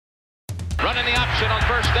Running the option on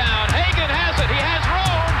first down. Hagan has it. He has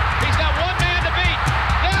room. He's got one man to beat.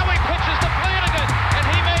 Now he pitches to Flanagan, and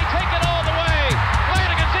he may take it all the way.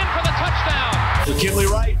 Flanagan's in for the touchdown.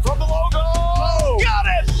 McKinley Wright from the logo. Oh,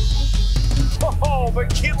 got it! Oh,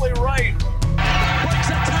 McKinley Wright.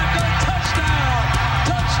 Breaks a tackle. Touchdown.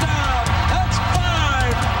 Touchdown. That's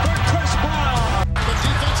 5 for Chris Brown. The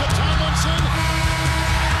defense of Tomlinson.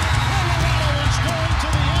 Colorado is going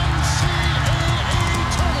to the NCAA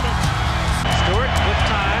tournament. Stewart with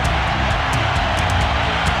time.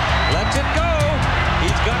 Lets it go.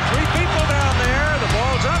 He's got 3 people down there. The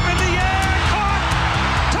ball's up in the air. Caught.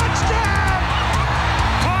 Touchdown.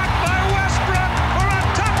 Caught by Westbrook for a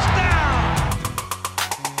touchdown.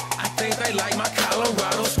 I think they like my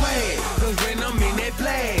Colorado swag. Cause when I'm in that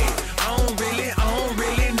flag, I don't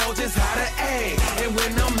really know just how to act. And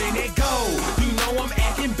when I'm in that goal, you know I'm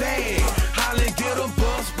acting bad. Holland get a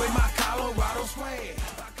bus with my Colorado swag.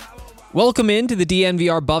 Welcome into the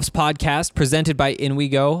DNVR Buffs podcast presented by In We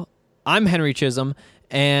Go. I'm Henry Chisholm,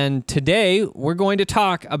 and today we're going to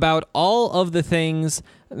talk about all of the things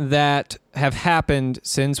that have happened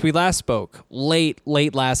since we last spoke, late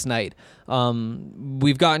last night.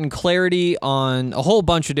 We've gotten clarity on a whole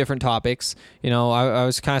bunch of different topics. You know, I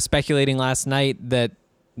was kind of speculating last night that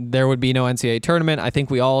there would be no NCAA tournament. I think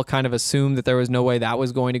we all kind of assumed that there was no way that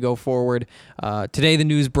was going to go forward. Today the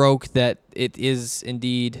news broke that it is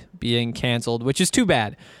indeed being canceled, which is too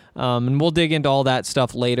bad. And we'll dig into all that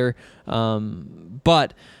stuff later.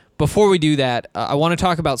 But before we do that, I want to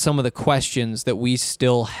talk about some of the questions that we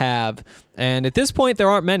still have. And at this point, there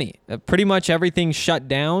aren't many. Pretty much everything's shut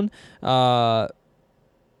down. The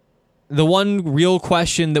one real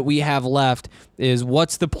question that we have left is,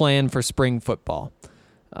 what's the plan for spring football?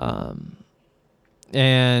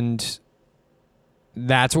 And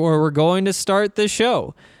that's where we're going to start the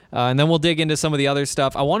show. And then we'll dig into some of the other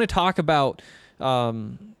stuff. I want to talk about,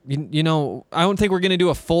 you know, I don't think we're going to do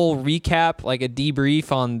a full recap, like a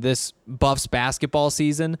debrief on this Buffs basketball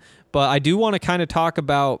season, but I do want to kind of talk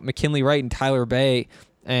about McKinley Wright and Tyler Bay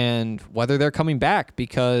and whether they're coming back,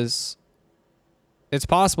 because it's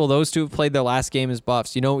possible those two have played their last game as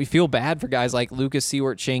Buffs. You know, we feel bad for guys like Lucas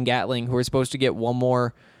Seward, Shane Gatling, who are supposed to get one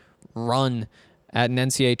more run at an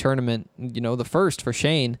NCAA tournament. You know, the first for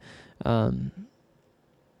Shane. I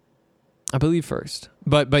believe first.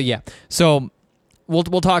 But yeah. So we'll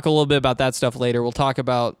talk a little bit about that stuff later. We'll talk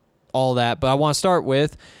about all that. But I want to start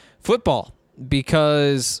with football,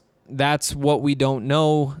 because that's what we don't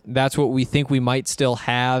know. That's what we think we might still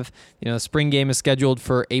have. You know, the spring game is scheduled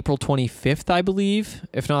for April 25th, I believe.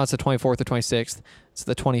 If not, it's the 24th or 26th. It's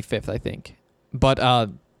the 25th, I think. But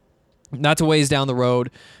that's a ways down the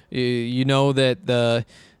road. You know that the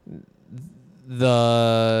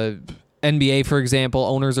NBA, for example,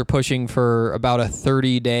 owners are pushing for about a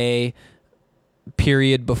 30-day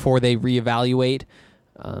period before they reevaluate,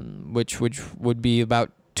 which would be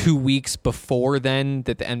about 2 weeks before then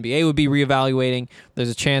that the NBA would be reevaluating. There's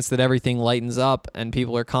a chance that everything lightens up and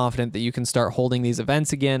people are confident that you can start holding these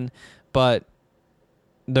events again. But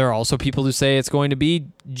there are also people who say it's going to be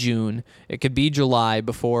June. It could be July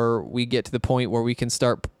before we get to the point where we can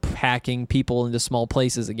start packing people into small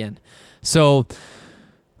places again. So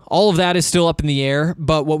all of that is still up in the air.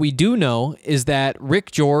 But what we do know is that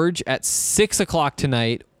Rick George at 6 o'clock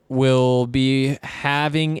tonight will be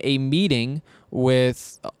having a meeting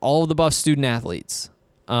with all of the Buff student athletes.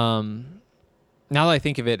 Now that I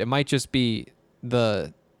think of it, it might just be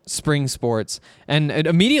the spring sports. And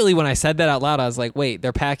immediately when I said that out loud, I was like, wait,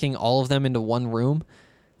 they're packing all of them into one room?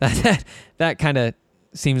 That kind of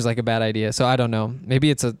seems like a bad idea. So I don't know. Maybe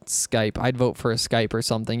it's a Skype. I'd vote for a Skype or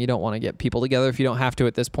something. You don't want to get people together if you don't have to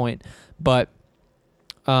at this point. But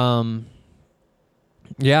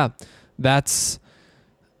yeah, that's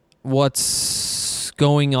what's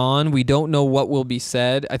going on. We don't know what will be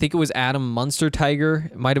said. I think it was Adam Munster-Tiger.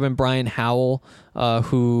 It might have been Brian Howell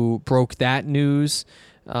who broke that news.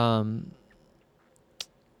 Right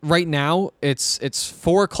now, it's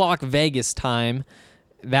 4 o'clock Vegas time.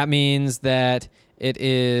 That means that it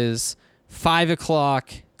is 5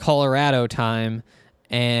 o'clock Colorado time,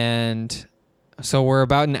 and so we're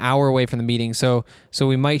about an hour away from the meeting. So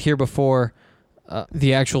we might hear before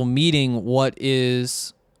the actual meeting what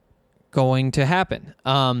is going to happen.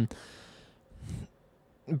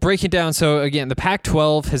 Break it down. So again, the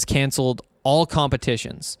Pac-12 has canceled all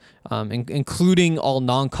competitions, including all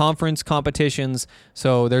non-conference competitions.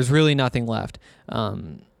 So there's really nothing left.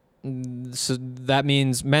 So that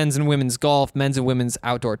means men's and women's golf, men's and women's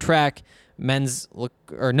outdoor track, women's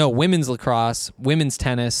lacrosse, women's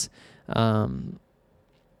tennis.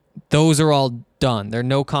 Those are all done. There are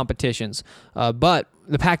no competitions. But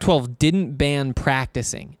the Pac-12 didn't ban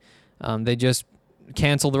practicing. They just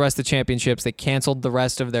canceled the rest of the championships. They canceled the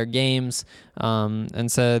rest of their games,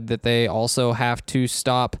 and said that they also have to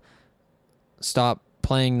stop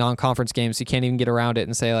playing non-conference games. You can't even get around it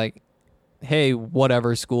and say like, hey,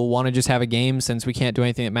 whatever, school, want to just have a game since we can't do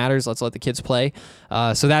anything that matters? Let's let the kids play.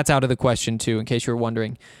 So that's out of the question too, in case you were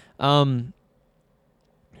wondering.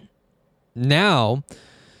 Now,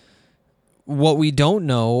 what we don't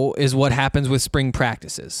know is what happens with spring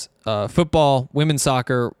practices. Football, women's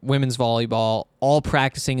soccer, women's volleyball, all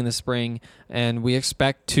practicing in the spring, and we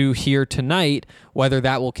expect to hear tonight whether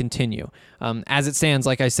that will continue. As it stands,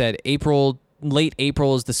 like I said, late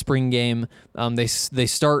April is the spring game. They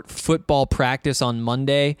start football practice on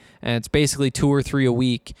Monday, and it's basically 2 or 3 a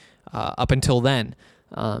week up until then.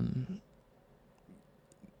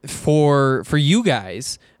 For you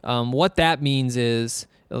guys, what that means is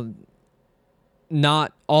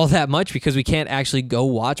not all that much, because we can't actually go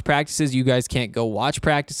watch practices. You guys can't go watch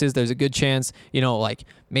practices. There's a good chance, like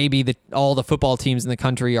maybe all the football teams in the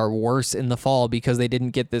country are worse in the fall because they didn't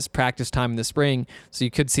get this practice time in the spring. So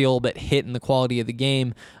you could see a little bit hit in the quality of the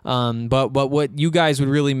game. But what you guys would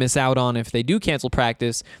really miss out on if they do cancel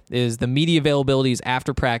practice is the media availabilities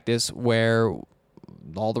after practice, where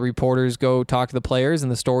all the reporters go talk to the players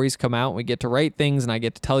and the stories come out and we get to write things and I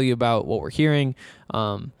get to tell you about what we're hearing.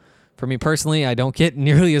 For me personally, I don't get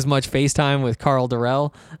nearly as much FaceTime with Carl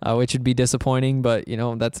Durrell, which would be disappointing, but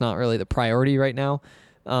that's not really the priority right now.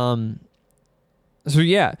 So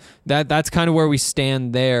yeah, that's kind of where we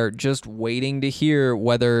stand there, just waiting to hear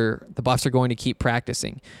whether the Buffs are going to keep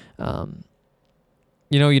practicing.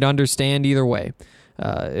 You'd understand either way.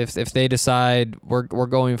 If they decide we're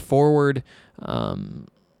going forward,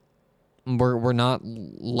 we're not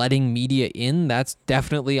letting media in, that's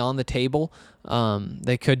definitely on the table.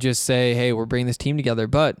 They could just say, hey, we're bringing this team together.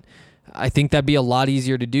 But I think that'd be a lot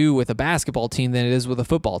easier to do with a basketball team than it is with a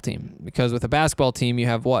football team. Because with a basketball team, you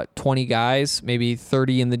have, 20 guys, maybe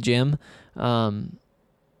 30 in the gym.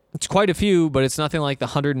 It's quite a few, but it's nothing like the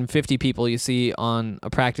 150 people you see on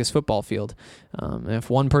a practice football field. And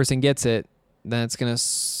if one person gets it, then it's going to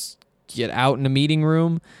get out in a meeting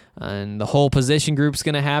room, and the whole position group's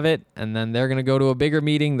going to have it, and then they're going to go to a bigger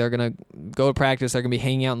meeting. They're going to go to practice. They're going to be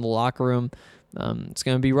hanging out in the locker room. It's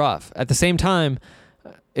going to be rough. At the same time,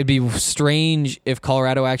 it'd be strange if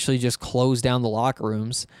Colorado actually just closed down the locker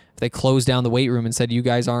rooms, if they closed down the weight room and said, you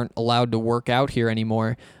guys aren't allowed to work out here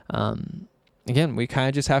anymore. Again, we kind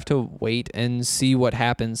of just have to wait and see what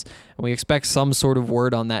happens, and we expect some sort of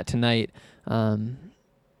word on that tonight.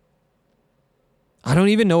 I don't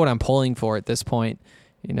even know what I'm pulling for at this point.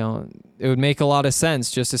 It would make a lot of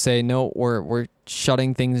sense just to say, no, we're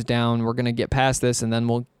shutting things down. We're going to get past this, and then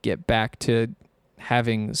we'll get back to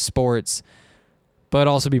having sports. But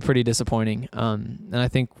also be pretty disappointing. And I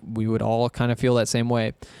think we would all kind of feel that same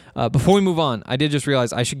way. Before we move on, I did just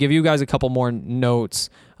realize I should give you guys a couple more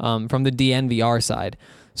notes from the DNVR side.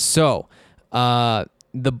 So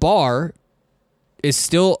the bar is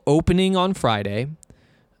still opening on Friday.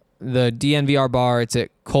 The DNVR bar, it's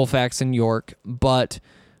at Colfax in York, but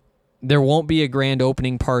there won't be a grand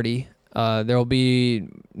opening party. There will be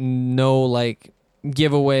no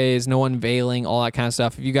giveaways, no unveiling, all that kind of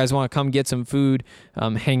stuff. If you guys want to come get some food,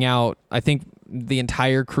 hang out, I think the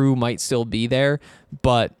entire crew might still be there,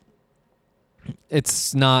 but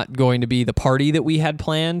it's not going to be the party that we had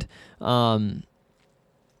planned.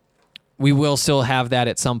 We will still have that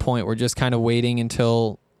at some point. We're just kind of waiting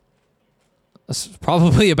until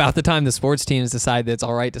probably about the time the sports teams decide that it's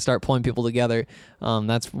all right to start pulling people together.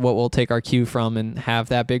 That's what we'll take our cue from and have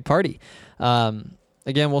that big party.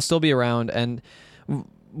 Again, we'll still be around, and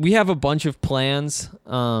we have a bunch of plans.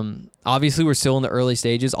 Obviously, we're still in the early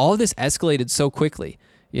stages. All of this escalated so quickly.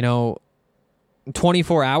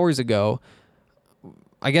 24 hours ago,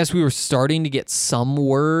 I guess we were starting to get some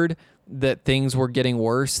word that things were getting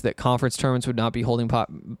worse, that conference tournaments would not be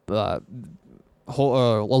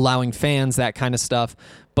allowing fans, that kind of stuff.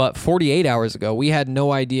 But 48 hours ago, we had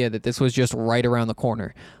no idea that this was just right around the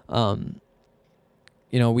corner.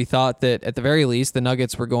 We thought that at the very least, the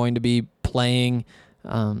Nuggets were going to be playing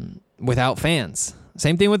without fans.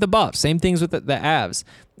 Same thing with the Buffs. Same things with the Avs.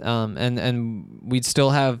 And we'd still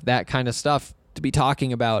have that kind of stuff to be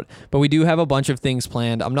talking about. But we do have a bunch of things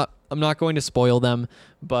planned. I'm not going to spoil them,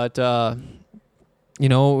 but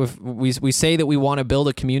if we say that we want to build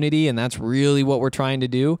a community, and that's really what we're trying to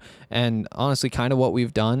do, and honestly kind of what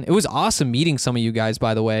we've done. It was awesome meeting some of you guys,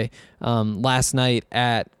 by the way, last night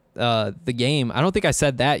at the game. I don't think I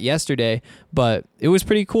said that yesterday, but it was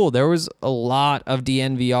pretty cool. There was a lot of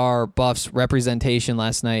DNVR Buffs representation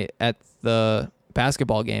last night at the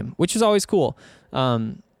basketball game, which is always cool.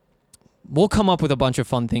 We'll come up with a bunch of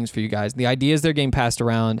fun things for you guys. The ideas they're getting passed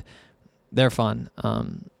around, they're fun.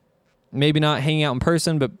 Maybe not hanging out in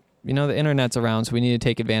person, but the internet's around, so we need to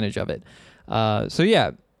take advantage of it. So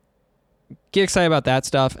yeah, get excited about that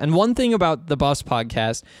stuff. And one thing about the Buffs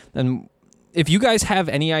podcast, and if you guys have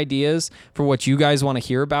any ideas for what you guys want to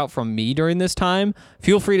hear about from me during this time,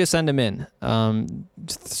 feel free to send them in.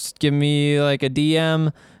 Just give me like a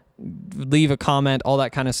DM, leave a comment, all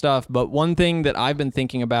that kind of stuff. But one thing that I've been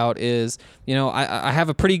thinking about is, I have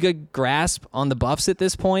a pretty good grasp on the Buffs at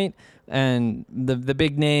this point, and the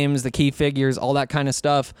big names, the key figures, all that kind of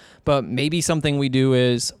stuff. But maybe something we do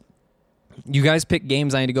is you guys pick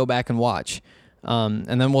games I need to go back and watch.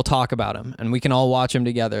 And then we'll talk about them, and we can all watch them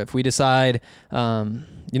together. If we decide,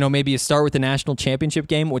 maybe you start with the national championship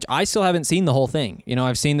game, which I still haven't seen the whole thing.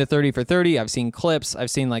 I've seen the 30 for 30. I've seen clips. I've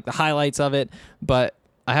seen like the highlights of it, but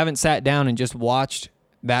I haven't sat down and just watched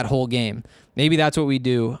that whole game. Maybe that's what we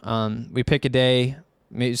do. We pick a day,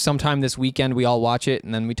 maybe sometime this weekend we all watch it,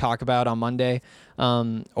 and then we talk about it on Monday.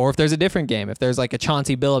 Or if there's a different game, if there's like a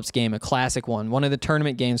Chauncey Billups game, a classic one of the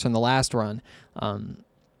tournament games from the last run,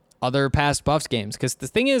 other past Buffs games. Because the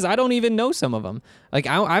thing is, I don't even know some of them. Like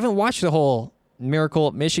I haven't watched the whole Miracle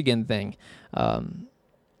at Michigan thing.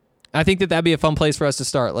 I think that'd be a fun place for us to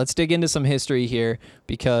start. Let's dig into some history here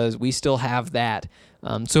because we still have that.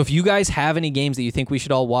 So if you guys have any games that you think we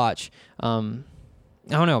should all watch, I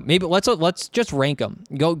don't know. Maybe let's just rank them.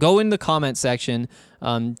 Go in the comment section.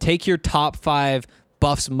 Take your top 5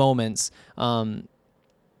 Buffs moments.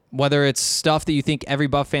 Whether it's stuff that you think every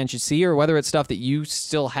Buff fan should see, or whether it's stuff that you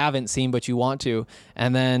still haven't seen but you want to,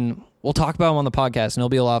 and then we'll talk about them on the podcast, and it'll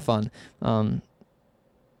be a lot of fun.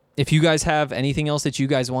 If you guys have anything else that you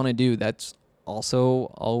guys want to do, that's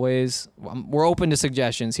also always, we're open to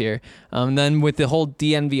suggestions here. Then with the whole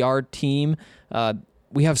DNVR team,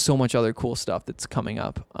 we have so much other cool stuff that's coming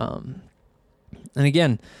up. And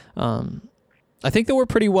again, I think that we're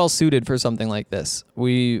pretty well suited for something like this.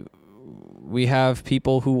 We have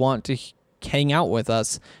people who want to hang out with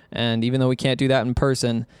us, and even though we can't do that in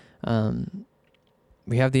person,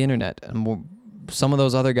 we have the internet, and some of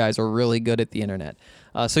those other guys are really good at the internet.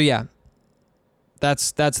 So yeah,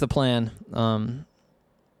 that's the plan.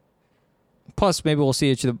 Plus, maybe we'll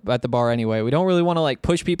see each at the bar anyway. We don't really want to like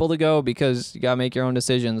push people to go because you gotta make your own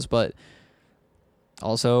decisions. But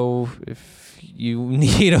also, if you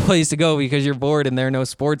need a place to go because you're bored and there are no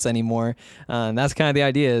sports anymore, and that's kind of the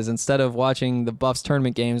idea. Is instead of watching the Buffs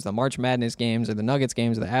tournament games, the March Madness games, or the Nuggets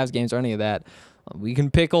games, or the Avs games, or any of that, we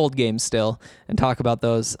can pick old games still and talk about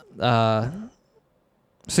those. So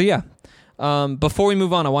yeah. Before we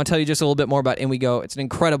move on, I want to tell you just a little bit more about In We Go. It's an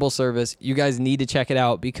incredible service. You guys need to check it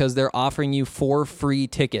out because they're offering you 4 free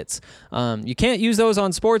tickets. You can't use those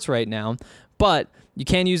on sports right now, but you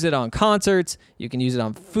can use it on concerts. You can use it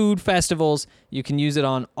on food festivals. You can use it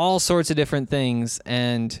on all sorts of different things,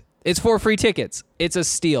 and it's 4 free tickets. It's a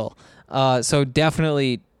steal. So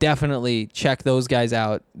definitely check those guys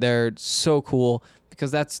out. They're so cool because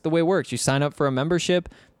that's the way it works. You sign up for a membership,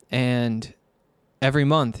 and every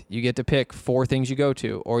month you get to pick 4 things you go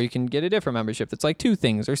to, or you can get a different membership that's like 2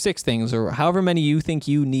 things or 6 things or however many you think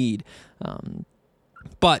you need.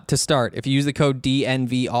 But to start, if you use the code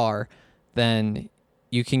DNVR, then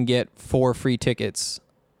you can get 4 free tickets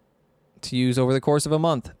to use over the course of a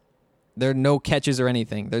month. There are no catches or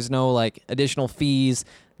anything. There's no like additional fees,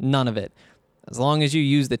 none of it. As long as you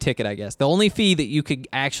use the ticket, I guess. The only fee that you could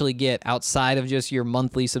actually get outside of just your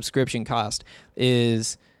monthly subscription cost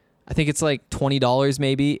is, I think it's like $20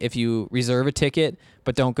 maybe if you reserve a ticket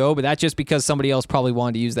but don't go. But that's just because somebody else probably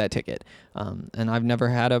wanted to use that ticket. And I've never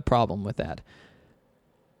had a problem with that.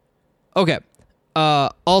 Okay.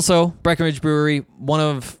 Also, Breckenridge Brewery, one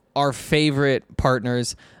of our favorite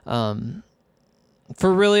partners for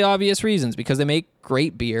really obvious reasons, because they make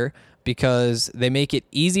great beer, because they make it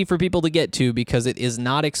easy for people to get to, because it is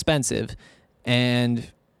not expensive,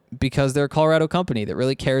 and because they're a Colorado company that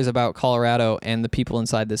really cares about Colorado and the people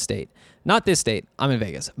inside this state. Not this state. I'm in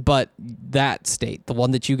Vegas. But that state, the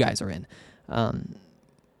one that you guys are in.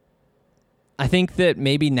 I think that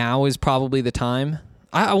maybe now is probably the time.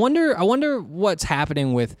 I wonder what's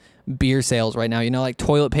happening with beer sales right now. Like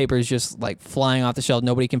toilet paper is just like flying off the shelf.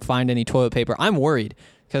 Nobody can find any toilet paper. I'm worried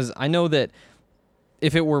because I know that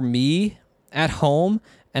if it were me at home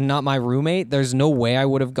and not my roommate, there's no way I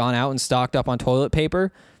would have gone out and stocked up on toilet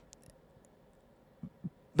paper.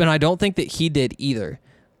 But I don't think that he did either.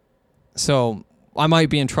 So I might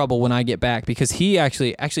be in trouble when I get back because he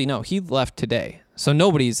actually no, he left today. So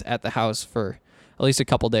nobody's at the house for at least a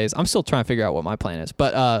couple days. I'm still trying to figure out what my plan is.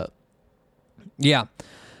 But yeah.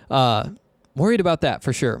 worried about that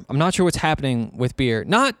for sure. I'm not sure what's happening with beer.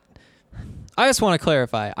 I just want to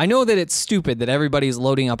clarify. I know that it's stupid that everybody's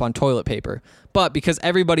loading up on toilet paper, but because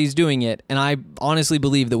everybody's doing it, and I honestly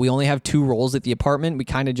believe that we only have 2 rolls at the apartment, we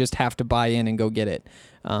kind of just have to buy in and go get it.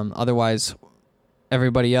 Otherwise,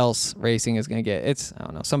 everybody else racing is going to get, I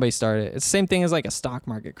don't know, somebody started it. It's the same thing as like a stock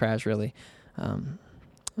market crash, really.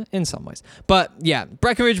 In some ways. But yeah,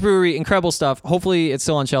 Breckenridge Brewery, incredible stuff. Hopefully it's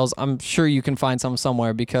still on shelves. I'm sure you can find some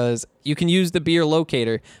somewhere because you can use the beer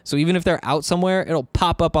locator. So even if they're out somewhere, it'll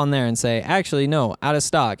pop up on there and say, actually, no, out of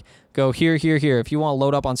stock. Go here, here, here. If you want to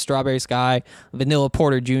load up on Strawberry Sky, Vanilla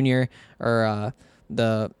Porter Jr., or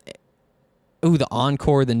the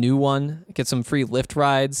Encore, the new one, get some free lift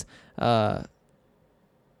rides. Do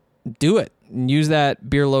it. And use that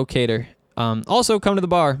beer locator. Also, come to the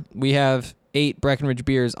bar. We have 8 Breckenridge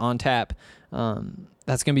beers on tap.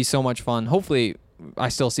 That's going to be so much fun. Hopefully, I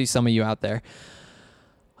still see some of you out there.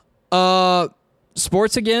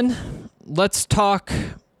 Sports again. Let's talk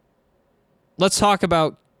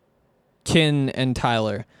about Kin and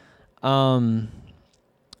Tyler. The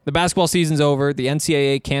basketball season's over. The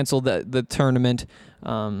NCAA canceled the tournament.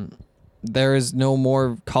 There is no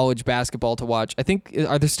more college basketball to watch. I think,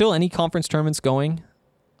 are there still any conference tournaments going?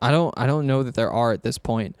 I don't know that there are at this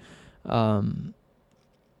point. So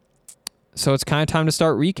it's kind of time to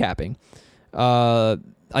start recapping.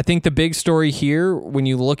 I think the big story here, when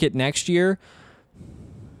you look at next year,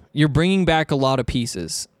 you're bringing back a lot of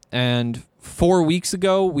pieces. And 4 weeks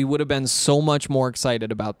ago, we would have been so much more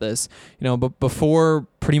excited about this, but before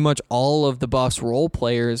pretty much all of the Buffs role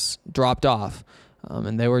players dropped off,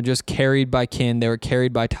 and they were just carried by Kin, they were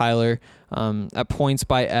carried by Tyler, at points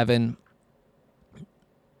by Evan.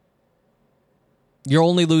 You're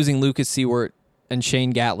only losing Lucas Seward and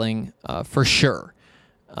Shane Gatling for sure.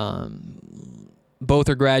 Both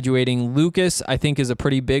are graduating. Lucas, I think, is a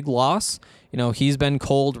pretty big loss. He's been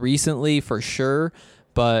cold recently for sure,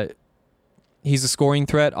 but he's a scoring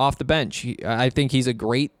threat off the bench. I think he's a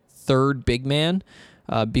great third big man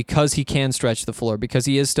because he can stretch the floor, because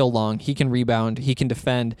he is still long. He can rebound. He can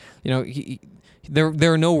defend.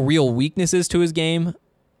 There are no real weaknesses to his game.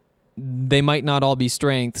 They might not all be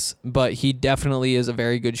strengths, but he definitely is a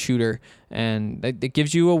very good shooter, and it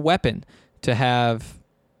gives you a weapon to have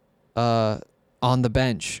on the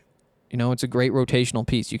bench. It's a great rotational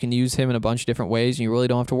piece. You can use him in a bunch of different ways, and you really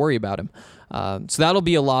don't have to worry about him. So that'll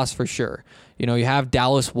be a loss for sure. You have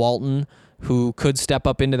Dallas Walton, who could step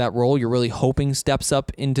up into that role. You're really hoping steps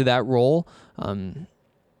up into that role.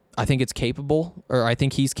 I think it's capable, or I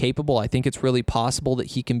think he's capable. I think it's really possible that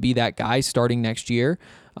he can be that guy starting next year.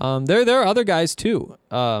 There are other guys too.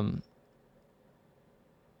 A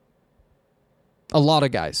lot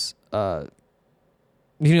of guys. That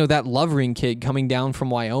Lovering kid coming down from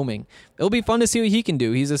Wyoming. It'll be fun to see what he can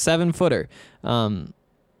do. He's a 7-footer.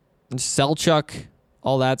 Selchuk,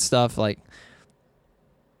 all that stuff.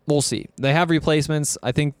 We'll see. They have replacements.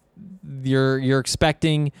 I think you're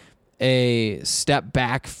expecting a step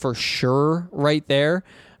back for sure right there.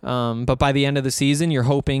 But by the end of the season, you're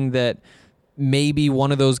hoping that maybe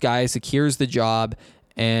one of those guys secures the job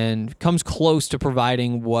and comes close to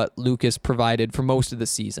providing what Lucas provided for most of the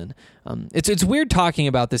season. It's weird talking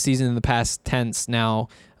about the season in the past tense now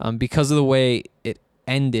because of the way it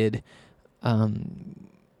ended.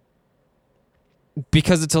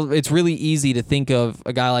 Because it's really easy to think of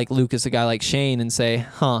a guy like Lucas, a guy like Shane, and say,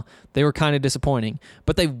 they were kind of disappointing.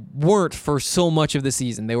 But they weren't for so much of the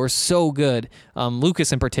season. They were so good,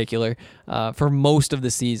 Lucas in particular, for most of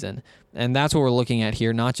the season. And that's what we're looking at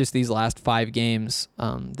here, not just these last 5 games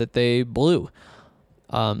that they blew.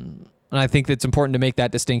 And I think it's important to make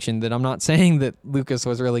that distinction, that I'm not saying that Lucas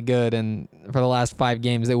was really good, and for the last 5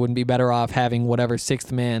 games they wouldn't be better off having whatever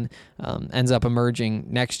 6th man ends up emerging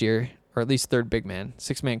next year, or at least third big man.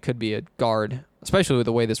 6th man could be a guard, especially with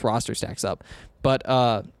the way this roster stacks up.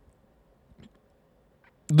 But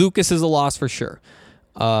Lucas is a loss for sure.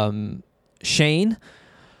 Shane,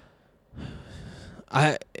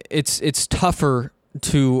 it's tougher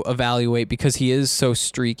to evaluate because he is so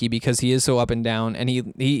streaky, because he is so up and down, and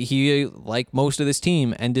he like most of this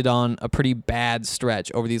team ended on a pretty bad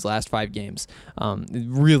stretch over these last 5 games.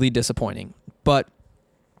 Really disappointing. But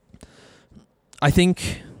I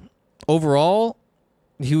think overall,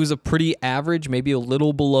 he was a pretty average, maybe a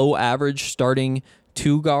little below average starting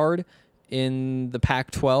 2 guard in the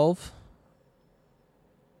Pac-12.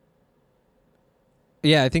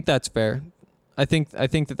 Yeah, I think that's fair. I think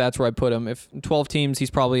that's where I put him. If 12 teams, he's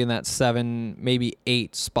probably in that 7, maybe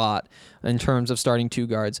 8 spot in terms of starting 2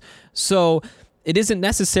 guards. So it isn't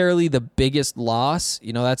necessarily the biggest loss.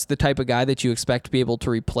 That's the type of guy that you expect to be able to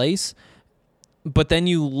replace. But then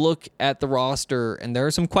you look at the roster, and there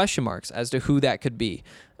are some question marks as to who that could be.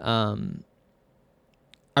 I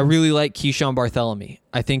really like Keyshawn Bartholomew.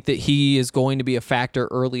 I think that he is going to be a factor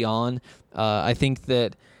early on. I think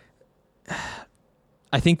that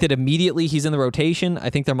immediately he's in the rotation. I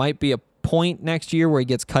think there might be a point next year where he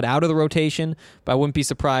gets cut out of the rotation, but I wouldn't be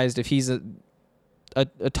surprised if he's a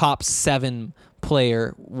top 7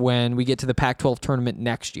 player when we get to the Pac-12 tournament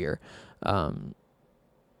next year.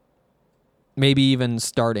 Maybe even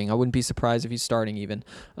starting. I wouldn't be surprised if he's starting even.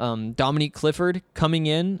 Dominique Clifford coming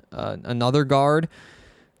in, another guard.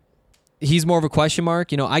 He's more of a question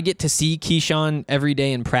mark. I get to see Keyshawn every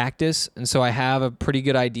day in practice, and so I have a pretty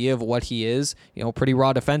good idea of what he is. Pretty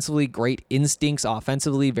raw defensively, great instincts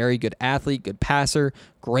offensively, very good athlete, good passer,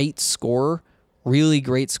 great scorer, really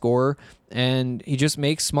great scorer, and he just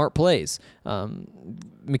makes smart plays.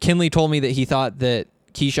 McKinley told me that he thought that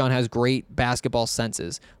Keyshawn has great basketball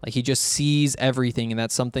senses. Like, he just sees everything, and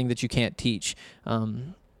that's something that you can't teach.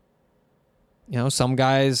 Some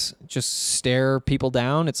guys just stare people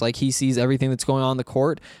down. It's like he sees everything that's going on the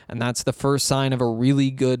court, and that's the first sign of a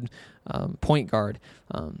really good point guard.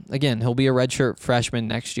 Again, he'll be a redshirt freshman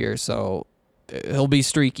next year, so he'll be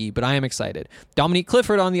streaky, but I am excited. Dominique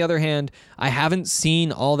Clifford, on the other hand, I haven't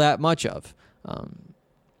seen all that much of.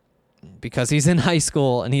 Because he's in high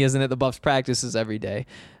school and he isn't at the Buffs practices every day.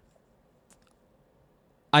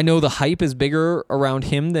 I know the hype is bigger around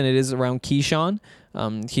him than it is around Keyshawn.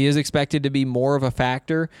 He is expected to be more of a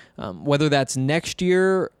factor. Whether that's next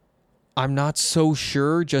year, I'm not so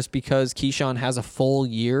sure, just because Keyshawn has a full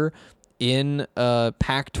year in a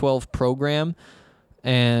Pac-12 program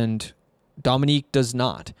and Dominique does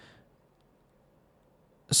not.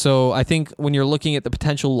 So I think when you're looking at the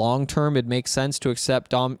potential long term, it makes sense to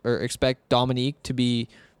expect Dominique to be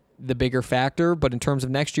the bigger factor. But in terms of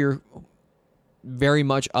next year, very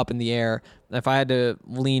much up in the air. If I had to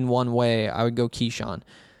lean one way, I would go Keyshawn.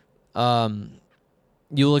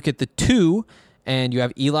 You look at the 2, and you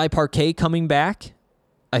have Eli Parquet coming back.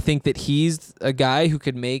 I think that he's a guy who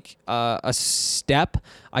could make a step.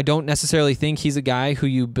 I don't necessarily think he's a guy who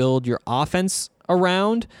you build your offense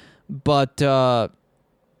around, but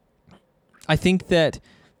I think that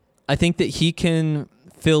he can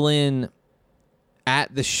fill in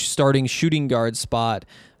at the starting shooting guard spot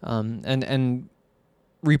and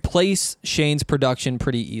replace Shane's production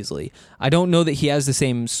pretty easily. I don't know that he has the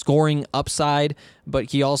same scoring upside,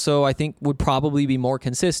 but he also, I think, would probably be more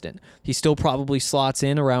consistent. He still probably slots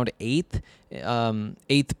in around 8th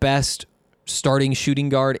best starting shooting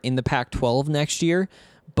guard in the Pac-12 next year,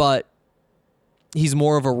 but he's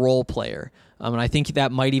more of a role player. And I think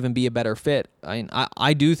that might even be a better fit.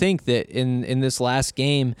 I do think that in this last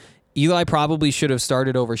game, Eli probably should have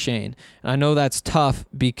started over Shane. And I know that's tough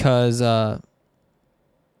because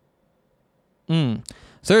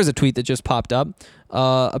so there's a tweet that just popped up.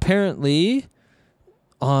 Apparently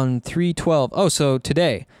on 3/12. Oh, so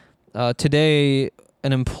today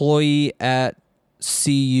an employee at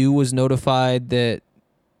CU was notified that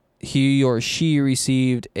he or she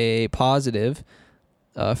received a positive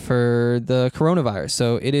for the coronavirus.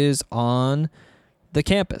 So it is on the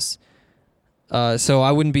campus. So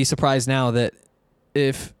I wouldn't be surprised now that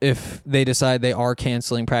if they decide they are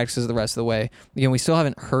canceling practices the rest of the way. Again, we still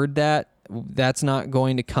haven't heard that. That's not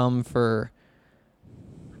going to come for,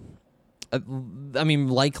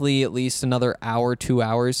 likely at least another hour, 2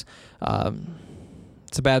 hours.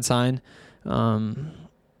 It's a bad sign.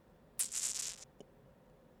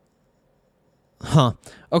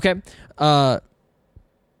 Okay.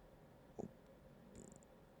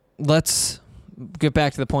 Let's get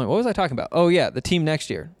back to the point. What was I talking about? Oh, yeah, the team next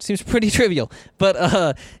year. Seems pretty trivial.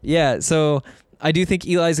 But, so I do think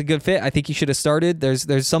Eli's a good fit. I think he should have started.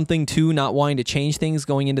 There's something to not wanting to change things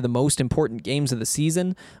going into the most important games of the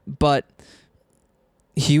season, but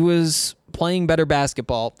he was playing better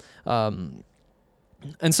basketball. And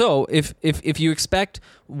so if you expect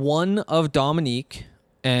one of Dominique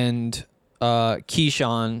and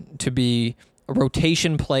Keyshawn to be a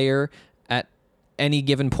rotation player at any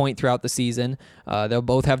given point throughout the season, they'll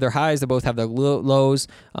both have their highs, they'll both have their lows.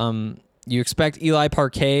 You expect Eli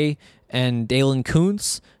Parquet and Dalen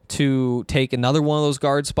Kuntz to take another one of those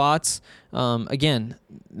guard spots. Again,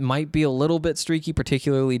 might be a little bit streaky,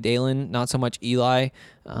 particularly Dalen, not so much Eli.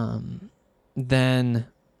 Then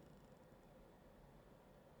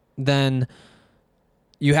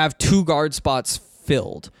you have 2 guard spots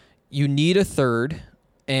filled. You need a third,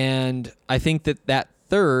 and I think that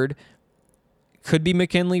third could be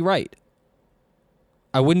McKinley Wright.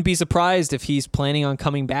 I wouldn't be surprised if he's planning on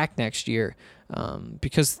coming back next year,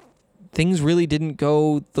 because things really didn't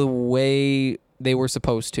go the way they were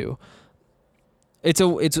supposed to.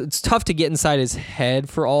 it's tough to get inside his head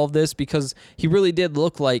for all of this, because he really did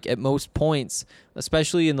look like at most points,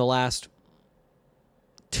 especially in the last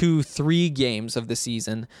 2-3 games of the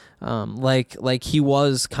season, like he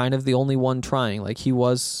was kind of the only one trying, like he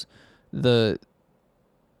was the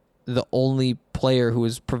only player who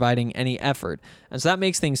was providing any effort, and so that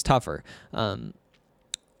makes things tougher.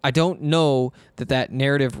 I don't know that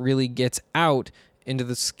narrative really gets out into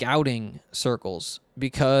the scouting circles,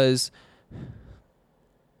 because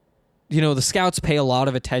the scouts pay a lot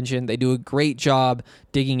of attention. They do a great job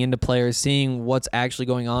digging into players, seeing what's actually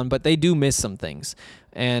going on, but they do miss some things.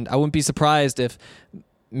 And I wouldn't be surprised if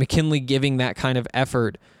McKinley giving that kind of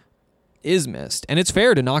effort is missed. And it's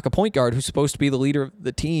fair to knock a point guard who's supposed to be the leader of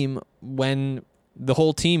the team when the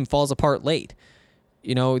whole team falls apart late.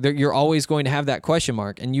 You're always going to have that question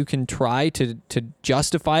mark, and you can try to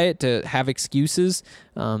justify it, to have excuses,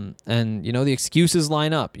 and the excuses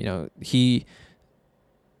line up. He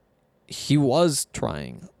was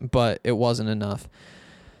trying, but it wasn't enough.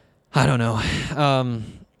 I don't know.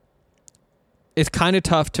 It's kind of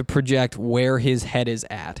tough to project where his head is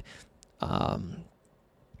at,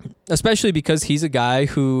 especially because he's a guy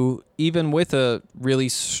who, even with a really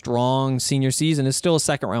strong senior season, is still a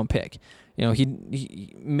second-round pick.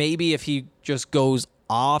 He maybe if he just goes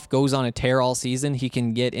on a tear all season, he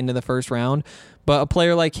can get into the first round. But a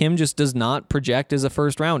player like him just does not project as a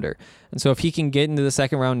first rounder. And so if he can get into the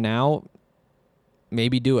second round now,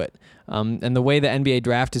 maybe do it. And the way the NBA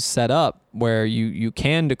draft is set up, where you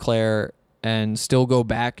can declare and still go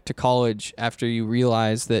back to college after you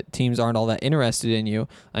realize that teams aren't all that interested in you,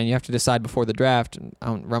 and you have to decide before the draft. I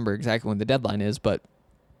don't remember exactly when the deadline is, but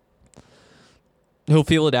he'll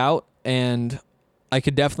feel it out, and I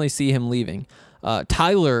could definitely see him leaving.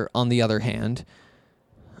 Tyler, on the other hand,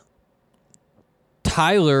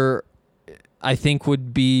 I think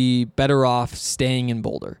would be better off staying in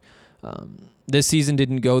Boulder. This season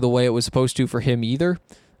didn't go the way it was supposed to for him either.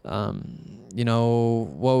 What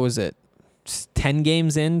was it? 10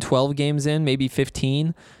 games in, 12 games in, maybe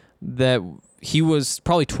 15, that he was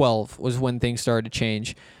probably 12 was when things started to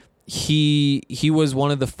change. He was one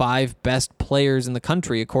of the 5 best players in the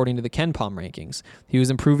country according to the KenPom rankings. He was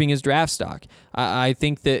improving his draft stock. I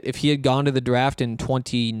think that if he had gone to the draft in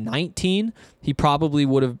 2019, he probably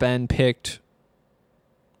would have been picked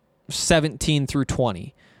 17 through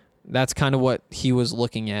 20. That's kind of what he was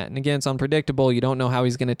looking at. And again, it's unpredictable. You don't know how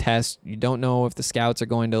he's going to test. You don't know if the scouts are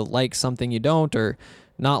going to like something you don't or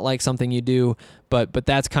not like something you do. But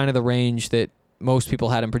that's kind of the range that most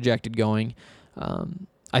people had him projected going.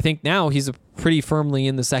 I think now he's pretty firmly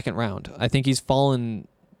in the second round. I think he's fallen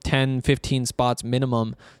 10, 15 spots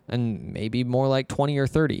minimum, and maybe more like 20 or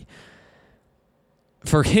 30.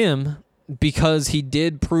 For him, because he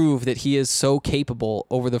did prove that he is so capable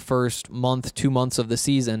over the first month, 2 months of the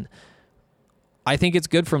season, I think it's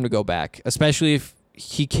good for him to go back, especially if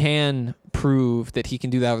he can prove that he can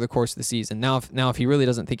do that over the course of the season. Now, if he really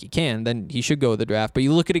doesn't think he can, then he should go to the draft. But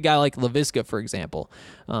you look at a guy like Laviska, for example.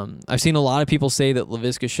 I've seen a lot of people say that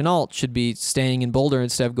Laviska Shenault should be staying in Boulder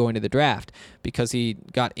instead of going to the draft because he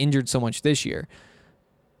got injured so much this year.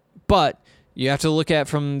 But you have to look at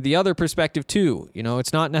from the other perspective too.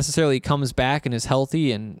 It's not necessarily he comes back and is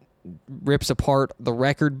healthy and rips apart the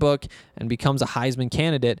record book and becomes a Heisman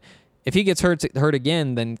candidate. If he gets hurt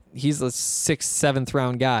again, then he's a 6th, 7th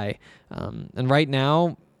round guy. And right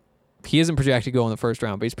now, he isn't projected to go in the first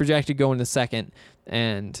round, but he's projected to go in the second.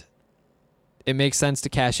 And it makes sense to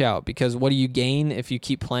cash out, because what do you gain if you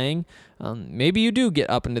keep playing? Maybe you do get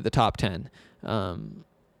up into the top 10.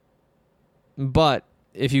 But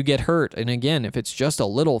if you get hurt, and again, if it's just a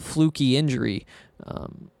little fluky injury,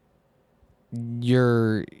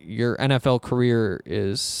 your NFL career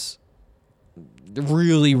is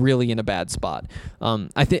really, really in a bad spot.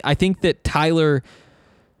 I think that Tyler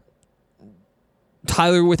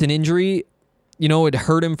with an injury, it'd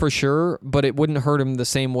hurt him for sure, but it wouldn't hurt him the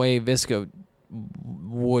same way Viska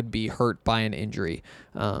would be hurt by an injury,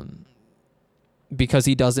 because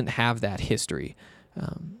he doesn't have that history.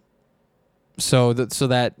 So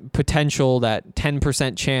that potential, that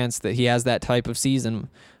 10% chance that he has that type of season,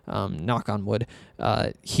 knock on wood,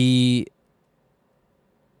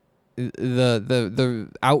 the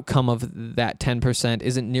outcome of that 10%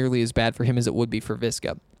 isn't nearly as bad for him as it would be for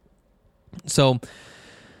Viska. So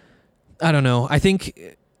I don't know. I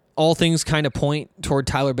think all things kind of point toward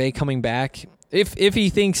Tyler Bey coming back. If he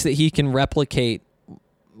thinks that he can replicate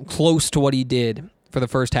close to what he did for the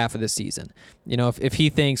first half of this season. If he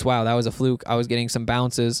thinks, wow, that was a fluke, I was getting some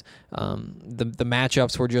bounces, the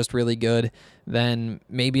matchups were just really good, then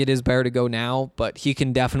maybe it is better to go now, but he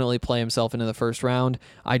can definitely play himself into the first round.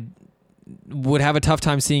 would have a tough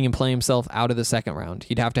time seeing him play himself out of the second round.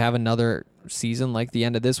 He'd have to have another season like the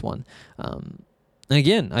end of this one. And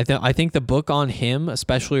again, I think the book on him,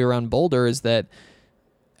 especially around Boulder, is that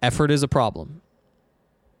effort is a problem.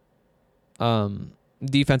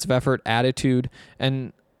 Defensive effort, attitude,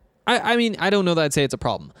 and I mean, I don't know that I'd say it's a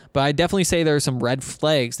problem, but I definitely say there are some red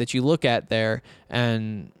flags that you look at there,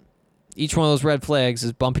 and each one of those red flags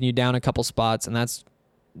is bumping you down a couple spots, and that's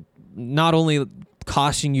not only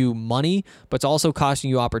costing you money, but it's also costing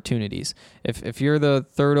you opportunities. If you're the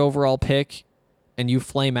third overall pick and you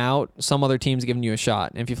flame out, some other team's giving you a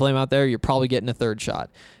shot. And if you flame out there, you're probably getting a third shot.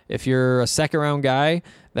 If you're a second round guy,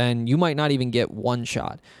 then you might not even get one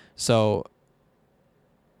shot. So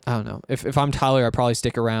I don't know. If I'm Tyler, I'd probably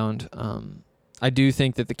stick around. I do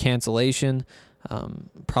think that the cancellation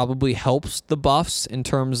probably helps the Buffs in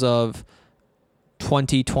terms of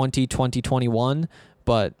 2020, 2021.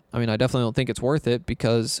 But, I mean, I definitely don't think it's worth it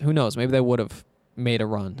because who knows? Maybe they would have made a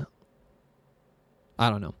run. I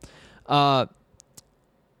don't know.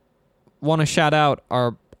 Want to shout out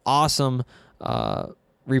our awesome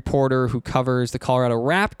reporter who covers the Colorado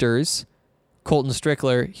Raptors, Colton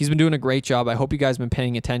Strickler. He's been doing a great job. I hope you guys have been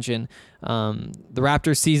paying attention. The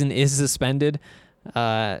Raptors season is suspended,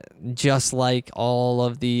 just like all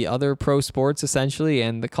of the other pro sports, essentially,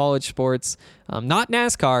 and the college sports. Not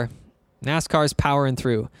NASCAR. NASCAR's powering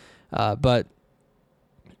through. But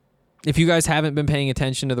if you guys haven't been paying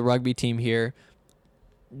attention to the rugby team here,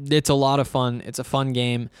 it's a lot of fun. It's a fun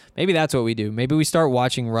game. Maybe that's what we do. Maybe we start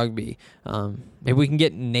watching rugby. Maybe we can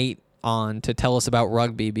get Nate on to tell us about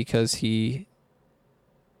rugby because his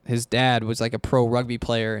dad was like a pro rugby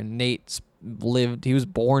player, and Nate he was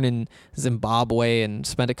born in Zimbabwe and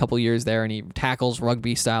spent a couple years there, and he tackles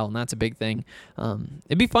rugby style, and that's a big thing.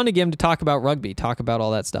 It'd be fun to get him to talk about rugby, talk about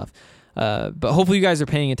all that stuff. But hopefully you guys are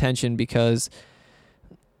paying attention because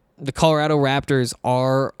the Colorado Raptors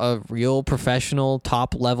are a real professional,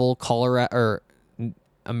 top-level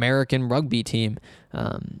American rugby team,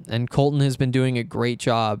 and Colton has been doing a great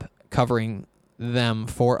job covering them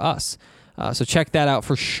for us. So check that out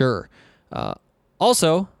for sure.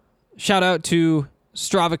 Also, shout out to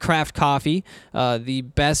Strava Craft Coffee, the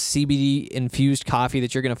best CBD-infused coffee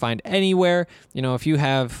that you're going to find anywhere. You know, if you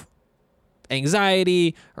have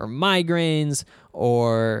anxiety or migraines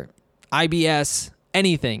or IBS,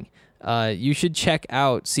 anything, you should check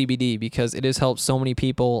out CBD because it has helped so many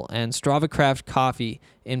people, and Strava Craft Coffee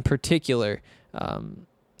in particular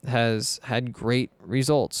has had great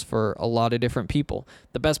results for a lot of different people.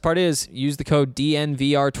 The best part is use the code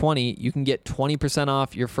DNVR20. You can get 20%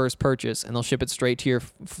 off your first purchase, and they'll ship it straight to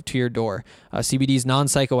your door. CBD is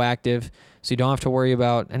non-psychoactive, so you don't have to worry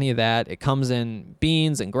about any of that. It comes in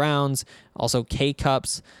beans and grounds, also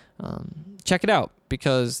K-cups. Check it out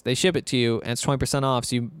because they ship it to you, and it's 20% off,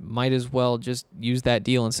 so you might as well just use that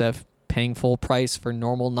deal instead of paying full price for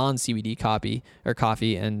normal non-CBD coffee.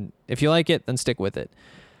 And if you like it, then stick with it.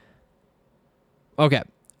 Okay.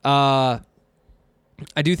 I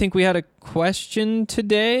do think we had a question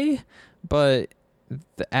today, but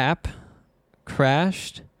the app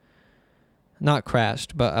crashed. Not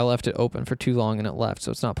crashed, but I left it open for too long and it left,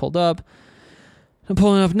 so it's not pulled up. I'm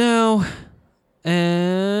pulling it up now.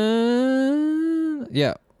 And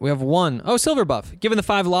yeah, we have one. Oh, Silver Buff. Given the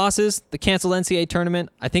 5 losses, the canceled NCAA tournament,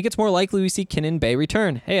 I think it's more likely we see Kenan Bay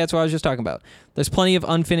return. Hey, that's what I was just talking about. There's plenty of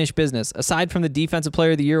unfinished business. Aside from the Defensive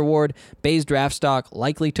Player of the Year award, Bay's draft stock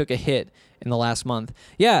likely took a hit in the last month.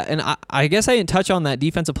 Yeah, and I guess I didn't touch on that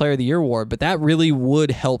Defensive Player of the Year award, but that really would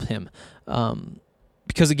help him.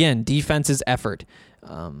 Because, again, defense is effort.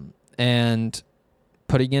 And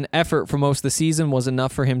putting in effort for most of the season was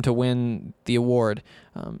enough for him to win the award.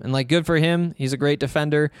 And, good for him. He's a great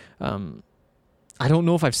defender. I don't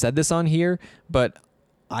know if I've said this on here, but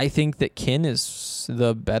I think that Kin is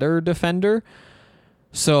the better defender.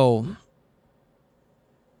 So,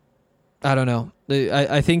 I don't know.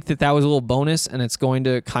 I think that was a little bonus, and it's going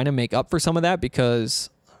to kind of make up for some of that because,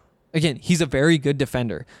 again, he's a very good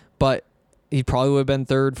defender, but he probably would have been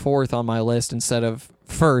 3rd, 4th on my list instead of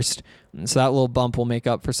 1st. And so that little bump will make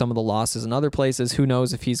up for some of the losses in other places. Who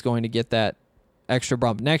knows if he's going to get that extra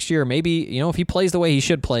bump next year. Maybe, if he plays the way he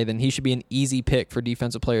should play, then he should be an easy pick for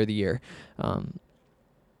Defensive Player of the Year.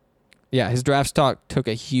 Yeah, his draft stock took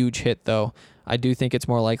a huge hit, though. I do think it's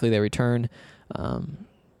more likely they return. Who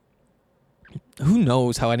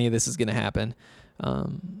knows how any of this is going to happen?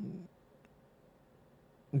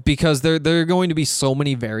 Because there are going to be so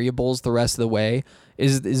many variables the rest of the way.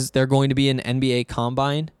 Is there going to be an NBA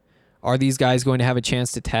combine? Are these guys going to have a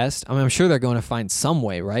chance to test? I mean, I'm sure they're going to find some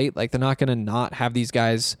way, right? They're not going to not have these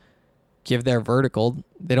guys give their vertical.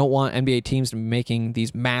 They don't want NBA teams to be making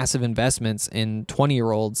these massive investments in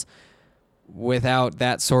 20-year-olds without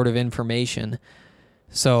that sort of information.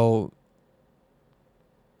 So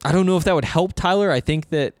I don't know if that would help Tyler. I think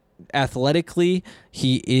that athletically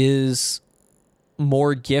he is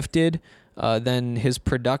more gifted than his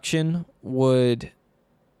production would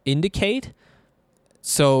indicate.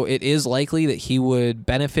 So it is likely that he would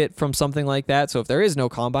benefit from something like that. So if there is no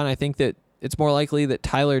combine, I think that it's more likely that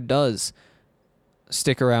Tyler does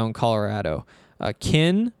stick around Colorado.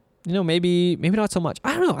 Kin, maybe not so much.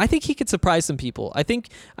 I don't know. I think he could surprise some people. I think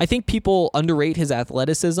people underrate his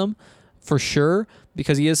athleticism for sure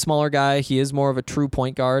because he is a smaller guy. He is more of a true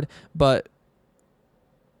point guard, but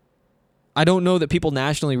I don't know that people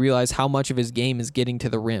nationally realize how much of his game is getting to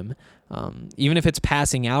the rim. Even if it's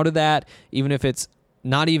passing out of that, even if it's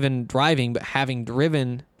not even driving, but having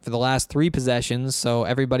driven for the last 3 possessions, so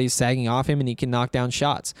everybody's sagging off him and he can knock down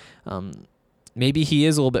shots. Maybe he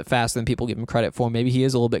is a little bit faster than people give him credit for. Maybe he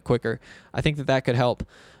is a little bit quicker. I think that could help.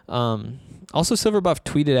 Also, Silverbuff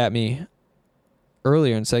tweeted at me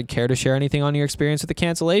earlier and said, care to share anything on your experience with the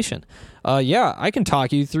cancellation? Yeah, I can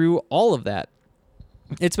talk you through all of that.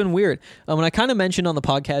 It's been weird. And I kind of mentioned on the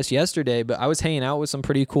podcast yesterday, but I was hanging out with some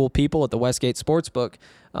pretty cool people at the Westgate Sportsbook,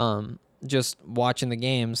 just watching the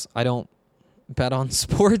games. I don't bet on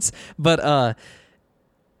sports, but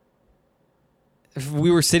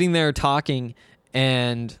we were sitting there talking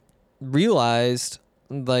and realized,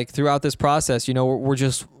 like, throughout this process, we're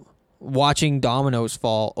just watching dominoes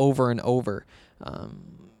fall over and over.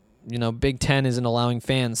 Big Ten isn't allowing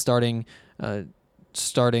fans starting the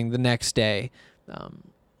next day.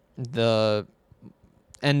 The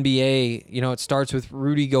NBA, it starts with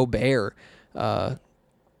Rudy Gobert. And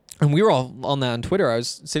we were all on that on Twitter. I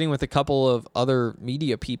was sitting with a couple of other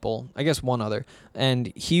media people, I guess one other,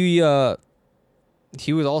 and he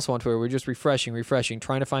was also on Twitter. We were just refreshing,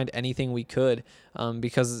 trying to find anything we could,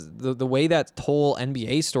 because the way that whole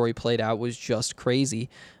NBA story played out was just crazy.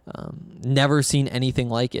 Never seen anything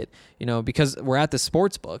like it, because we're at the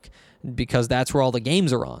sports book, because that's where all the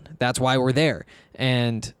games are on. That's why we're there.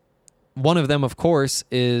 And one of them, of course,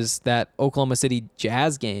 is that Oklahoma City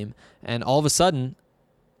Jazz game. And all of a sudden,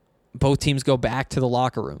 both teams go back to the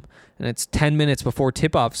locker room. And it's 10 minutes before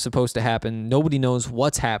tip-off's supposed to happen. Nobody knows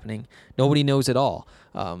what's happening. Nobody knows at all.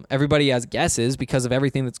 Everybody has guesses because of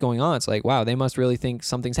everything that's going on. It's like, wow, they must really think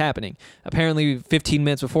something's happening. Apparently, 15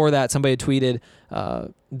 minutes before that, somebody tweeted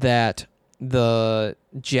that the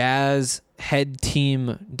Jazz head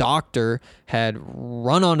team doctor had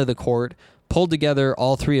run onto the court, pulled together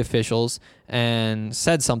all 3 officials, and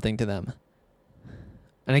said something to them.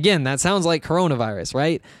 And again, that sounds like coronavirus,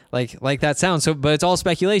 right? Like that sounds so, but it's all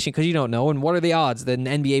speculation because you don't know. And what are the odds that an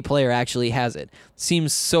NBA player actually has it?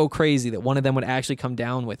 Seems so crazy that one of them would actually come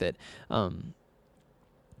down with it.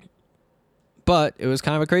 But it was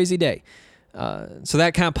kind of a crazy day. So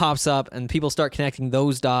that kind of pops up, and people start connecting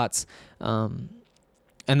those dots. And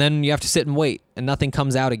then you have to sit and wait, and nothing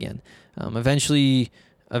comes out again. Eventually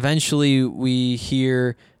we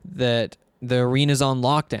hear that the arena's on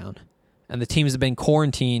lockdown, and the teams have been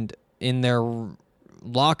quarantined in their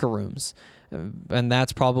locker rooms. And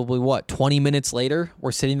that's probably, 20 minutes later?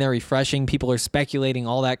 We're sitting there refreshing. People are speculating,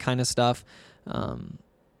 all that kind of stuff. And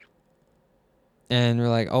we're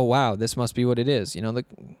like, oh, wow, this must be what it is. The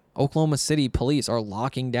Oklahoma City police are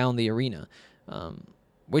locking down the arena,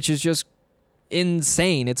 which is just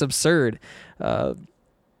insane. It's absurd. And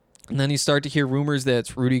then you start to hear rumors that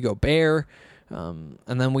it's Rudy Gobert. And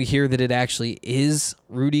then we hear that it actually is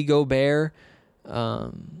Rudy Gobert.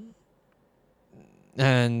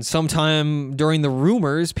 And sometime during the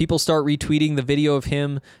rumors, people start retweeting the video of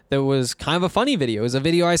him that was kind of a funny video. It was a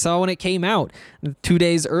video I saw when it came out 2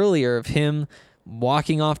 days earlier of him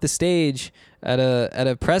walking off the stage at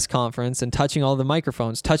a press conference and touching all the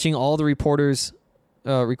microphones, touching all the reporters'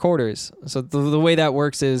 recorders. So the way that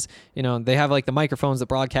works is, they have like the microphones that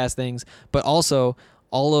broadcast things, but also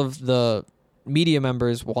all of the media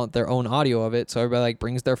members want their own audio of it, so everybody like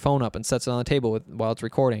brings their phone up and sets it on the table while it's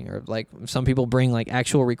recording, or like some people bring like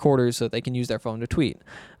actual recorders so they can use their phone to tweet,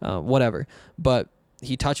 whatever. But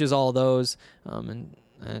he touches all of those, and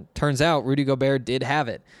it turns out Rudy Gobert did have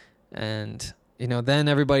it, and then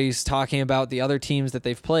everybody's talking about the other teams that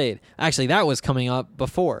they've played. Actually, that was coming up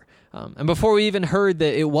before. And before we even heard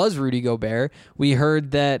that it was Rudy Gobert, we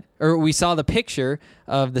saw the picture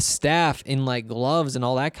of the staff in like gloves and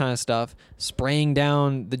all that kind of stuff spraying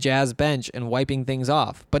down the Jazz bench and wiping things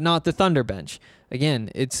off, but not the Thunder bench. Again,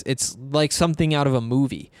 it's like something out of a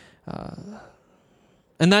movie.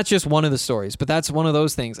 And that's just one of the stories, but that's one of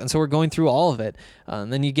those things. And so we're going through all of it.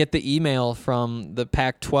 And then you get the email from the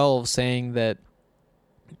Pac-12 saying that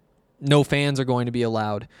no fans are going to be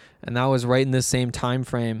allowed. And that was right in this same time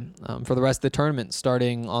frame for the rest of the tournament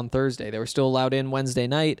starting on Thursday. They were still allowed in Wednesday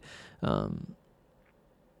night.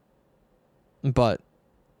 But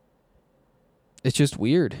it's just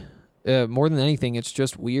weird. More than anything, it's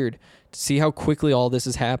just weird to see how quickly all this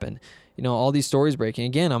has happened. You know, all these stories breaking.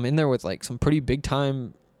 Again, I'm in there with like some pretty big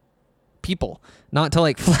time people, not to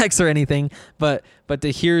like flex or anything, but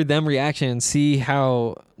to hear them reaction and see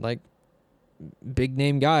how like big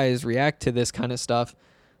name guys react to this kind of stuff.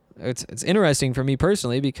 It's interesting for me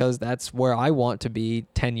personally because that's where I want to be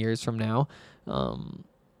 10 years from now,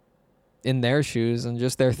 in their shoes, and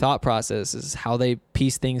just their thought process is how they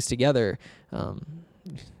piece things together.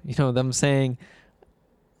 You know, them saying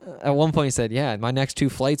at one point he said, yeah, my next 2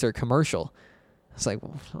 flights are commercial. It's like,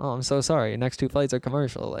 oh, I'm so sorry. Your next 2 flights are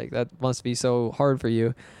commercial. Like, that must be so hard for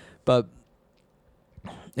you. But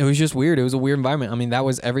it was just weird. It was a weird environment. I mean, that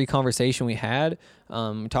was every conversation we had.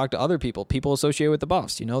 We talked to other people associated with the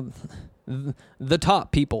Buffs, you know, the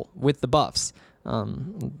top people with the Buffs,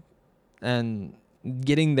 and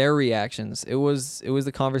getting their reactions. It was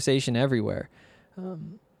the conversation everywhere.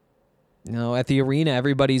 You know, at the arena,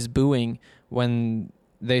 everybody's booing when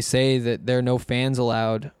they say that there are no fans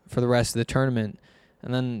allowed for the rest of the tournament.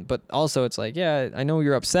 And then, but also it's like, yeah, I know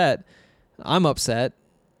you're upset. I'm upset,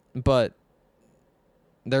 but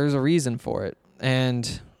there's a reason for it.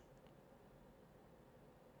 And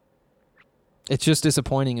it's just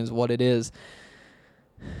disappointing is what it is.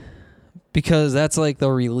 Because that's like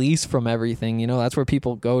the release from everything, you know, that's where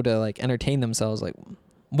people go to like entertain themselves. Like,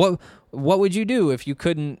 what would you do if you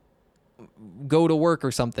couldn't go to work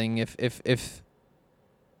or something? If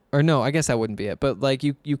or no, I guess that wouldn't be it. But like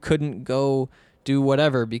you couldn't go do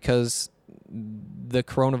whatever because the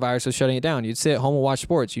coronavirus was shutting it down. You'd sit at home and watch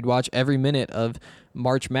sports. You'd watch every minute of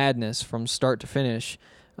March Madness from start to finish.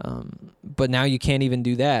 But now you can't even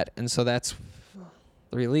do that. And so that's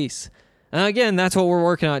the release. And again, that's what we're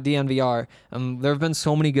working on at DNVR. There have been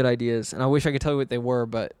so many good ideas, and I wish I could tell you what they were,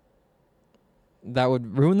 but that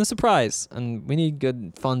would ruin the surprise. And we need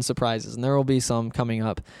good, fun surprises, and there will be some coming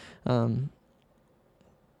up.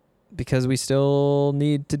 Because we still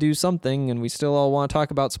need to do something, and we still all want to talk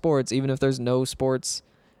about sports, even if there's no sports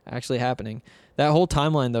actually happening. That whole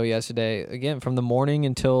timeline, though, yesterday, again, from the morning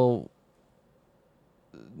until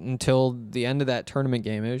the end of that tournament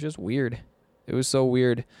game, it was just weird. It was so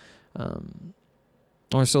weird.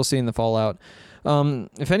 We're still seeing the fallout.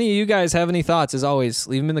 If any of you guys have any thoughts, as always,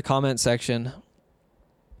 leave them in the comment section.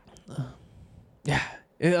 Yeah,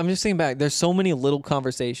 I'm just thinking back. There's so many little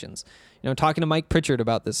conversations. You know, talking to Mike Pritchard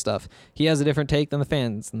about this stuff. He has a different take than the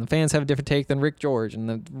fans, and the fans have a different take than Rick George,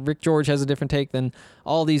 and Rick George has a different take than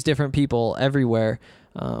all these different people everywhere.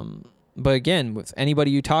 But again, with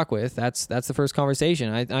anybody you talk with, that's the first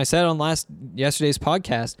conversation. I said on yesterday's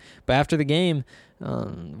podcast, but after the game,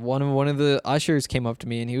 one of the ushers came up to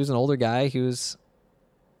me, and he was an older guy. He was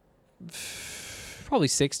probably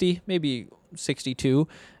 60, maybe 62,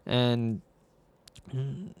 and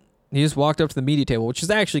he just walked up to the media table, which is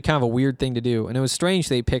actually kind of a weird thing to do. And it was strange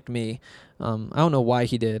they picked me. I don't know why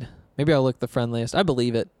he did. Maybe I looked the friendliest. I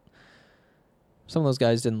believe it. Some of those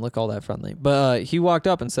guys didn't look all that friendly. But he walked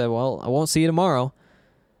up and said, well, I won't see you tomorrow.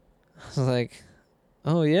 I was like,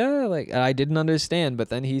 oh, yeah? Like, I didn't understand. But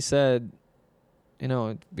then he said, you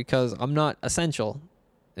know, because I'm not essential.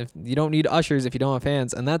 If you don't need ushers if you don't have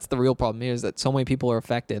fans. And that's the real problem here, is that so many people are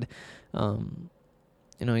affected. You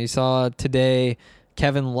know, you saw today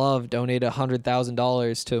Kevin Love donated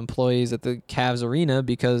 $100,000 to employees at the Cavs arena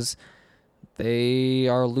because they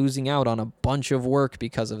are losing out on a bunch of work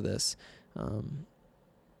because of this.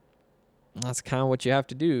 That's kind of what you have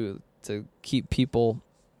to do to keep people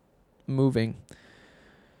moving.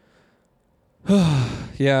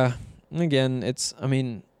 Yeah. And again,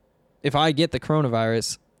 if I get the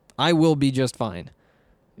coronavirus, I will be just fine.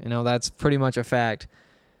 You know, that's pretty much a fact.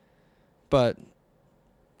 But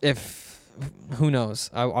who knows?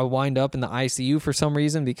 I wind up in the ICU for some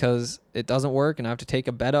reason because it doesn't work and I have to take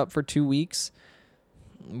a bed up for 2 weeks.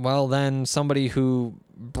 Well, then somebody who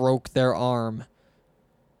broke their arm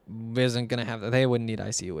isn't going to have that. They wouldn't need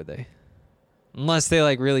ICU, would they? Unless they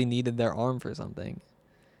like really needed their arm for something.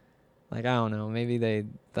 Like, I don't know. Maybe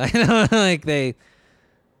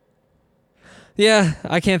yeah,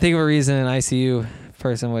 I can't think of a reason an ICU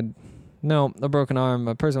person would No, a broken arm.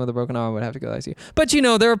 A person with a broken arm would have to go to ICU. But, you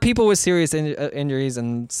know, there are people with serious injuries,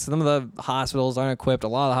 and some of the hospitals aren't equipped. A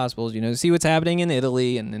lot of hospitals, you know, see what's happening in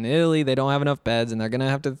Italy, and in Italy they don't have enough beds, and they're going to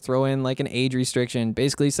have to throw in like an age restriction.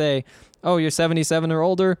 Basically say, oh, you're 77 or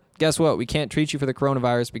older. Guess what? We can't treat you for the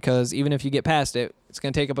coronavirus because even if you get past it, it's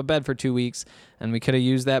going to take up a bed for 2 weeks, and we could have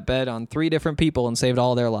used that bed on 3 different people and saved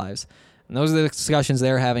all their lives. And those are the discussions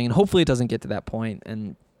they're having, and hopefully it doesn't get to that point.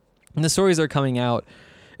 And the stories are coming out.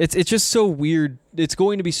 It's just so weird. It's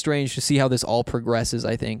going to be strange to see how this all progresses,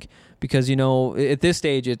 I think, because, you know, at this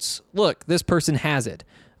stage, it's, look, this person has it.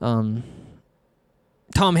 Tom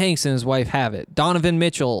Hanks and his wife have it. Donovan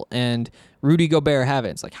Mitchell and Rudy Gobert have it.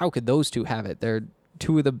 It's like, how could those two have it? They're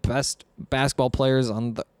 2 of the best basketball players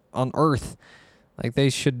on earth. Like, they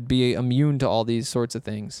should be immune to all these sorts of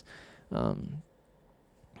things. You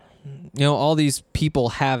know, all these people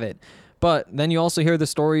have it. But then you also hear the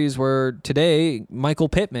stories where today, Michael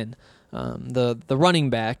Pittman, the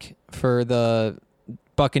running back for the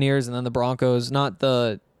Buccaneers and then the Broncos, not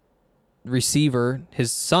the receiver.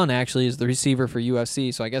 His son actually is the receiver for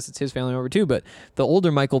UFC, so I guess it's his family member too. But the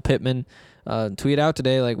older Michael Pittman tweeted out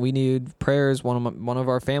today, like, we need prayers. One of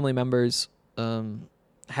our family members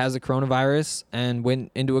has a coronavirus and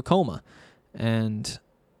went into a coma. And,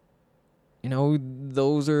 you know,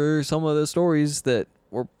 those are some of the stories that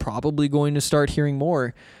we're probably going to start hearing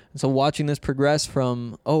more. And so watching this progress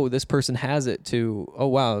from, oh, this person has it, to, oh,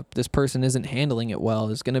 wow, this person isn't handling it well,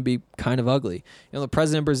 is going to be kind of ugly. You know, the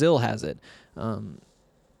president of Brazil has it. I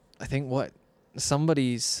think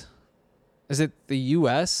is it the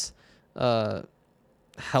U.S.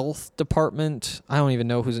 Health Department? I don't even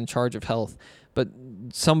know who's in charge of health, but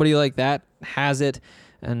somebody like that has it,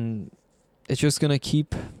 and it's just going to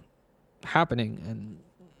keep happening, and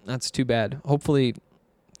that's too bad. Hopefully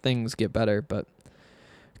things get better, but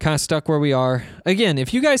kind of stuck where we are. Again,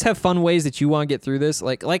 if you guys have fun ways that you want to get through this,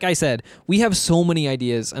 like I said, we have so many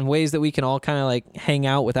ideas and ways that we can all kind of like hang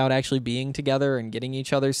out without actually being together and getting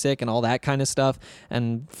each other sick and all that kind of stuff,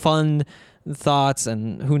 and fun thoughts,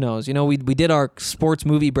 and who knows. You know, we did our sports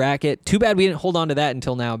movie bracket. Too bad we didn't hold on to that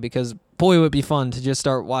until now, because boy, it would be fun to just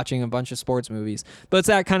start watching a bunch of sports movies. But it's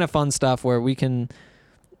that kind of fun stuff where we can,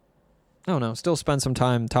 I don't know, still spend some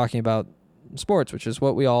time talking about sports, which is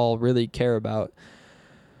what we all really care about.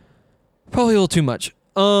 Probably a little too much.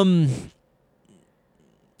 That'll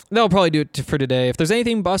probably do it for today. If there's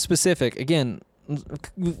anything Buff specific, again,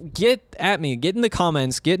 get at me, get in the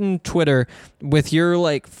comments, get in Twitter with your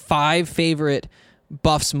like 5 favorite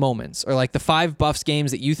Buffs moments, or like the 5 Buffs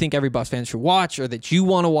games that you think every Buffs fan should watch or that you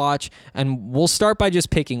want to watch, and we'll start by just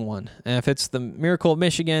picking one. And if it's the Miracle of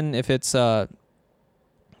Michigan, if it's I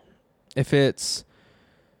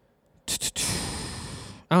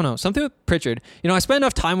don't know, something with Pritchard. You know, I spent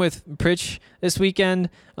enough time with Pritch this weekend.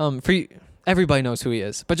 Everybody knows who he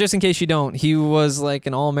is, but just in case you don't, he was like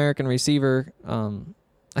an All-American receiver.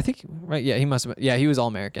 I think, right? Yeah, he must have. Yeah, he was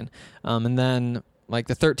All-American. And then like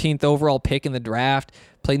the 13th overall pick in the draft,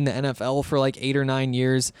 played in the NFL for like 8 or 9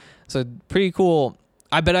 years. So pretty cool.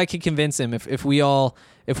 I bet I could convince him if we all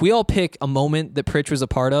pick a moment that Pritch was a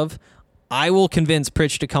part of, I will convince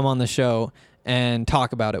Pritch to come on the show and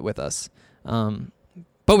talk about it with us.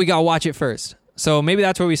 But we got to watch it first. So maybe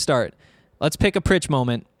that's where we start. Let's pick a Pritch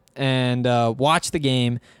moment and watch the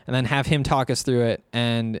game, and then have him talk us through it.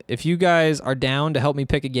 And if you guys are down to help me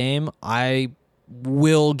pick a game, I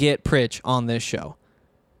will get Pritch on this show.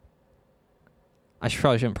 I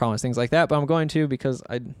probably shouldn't promise things like that, but I'm going to, because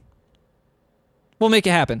we'll make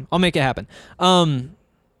it happen. I'll make it happen. So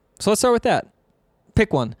let's start with that.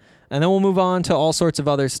 Pick one. And then we'll move on to all sorts of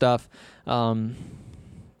other stuff.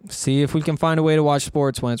 See if we can find a way to watch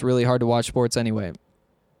sports when it's really hard to watch sports anyway.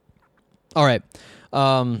 All right.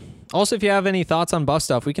 Also, if you have any thoughts on Buff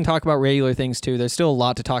stuff, we can talk about regular things too. There's still a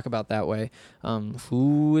lot to talk about that way.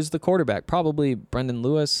 Who is the quarterback? Probably Brendan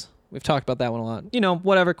Lewis. We've talked about that one a lot. You know,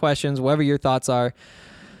 whatever questions, whatever your thoughts are,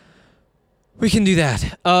 we can do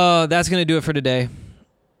that. That's going to do it for today.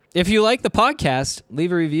 If you like the podcast,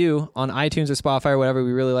 leave a review on iTunes or Spotify or whatever.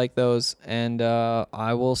 We really like those. And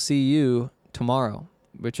I will see you tomorrow,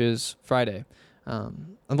 which is Friday.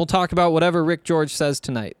 And we'll talk about whatever Rick George says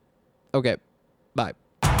tonight. Okay, bye.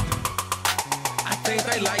 I think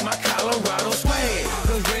they like my Colorado swag,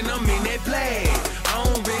 cause when I'm in that flag, I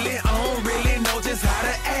don't really know just how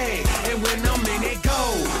to act. And when I'm in that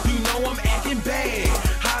goal, you know I'm acting bad.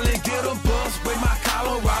 Holland get a bus with my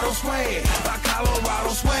Colorado swag. My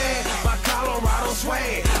Colorado swag, my Colorado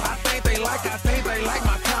swag. I think they like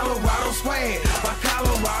my Colorado swag. My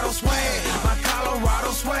Colorado swag, my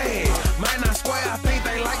Colorado swag. Might not square, I think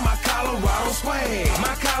they like my Colorado swag.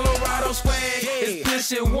 My Colorado swag is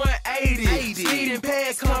pushing 180.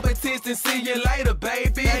 had competition, see you later,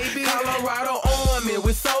 baby. Colorado Army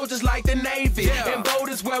with soldiers like the Navy. And boat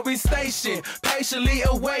is where we station, patiently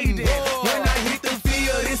awaiting. When I hit the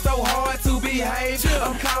field, it's so hard to behave.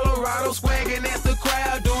 I'm Colorado swagging as the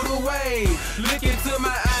crowd do the wave. Look into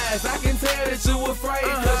my eyes, I can tell that you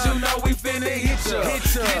afraid. Cause you know we finna hit ya.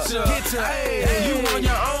 Hey, you on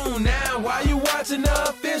your own now, why you watching the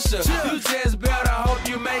official? You just better hope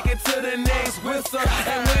you make it to the next whistle.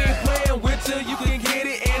 And we ain't playing with you can get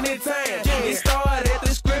it anytime. It started at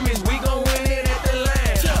the scrimmage, we gon' win it at the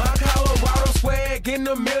line. My Colorado swag in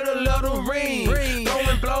the middle of the ring.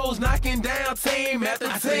 Throwing blows, knocking down team after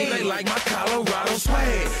team. I think they like my Colorado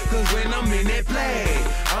swag, cause when I'm in that play,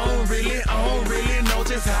 I don't really know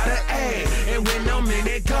just how to act. And when I'm in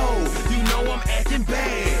that goal, you know I'm acting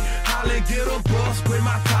bad. Holla, get a bus with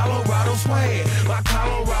my Colorado swag. My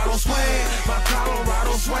Colorado swag, my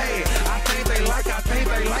Colorado swag. I think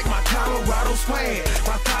they like my Colorado swag.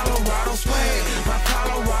 My Colorado swag, my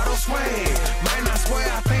Colorado swag. Man, I swear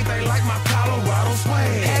I think they like my Colorado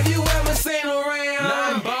swag. Have you ever seen around?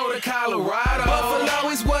 Nah, I'm Boulder, Colorado. Buffalo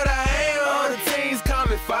is what I am. All the teams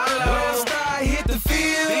come and follow. When I start hit the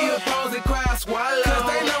field, the opposing crowd swallow. Cause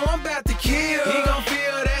they know I'm about to kill. He gon'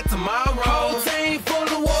 feel that tomorrow. Whole team full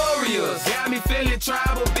of warriors. Got me feeling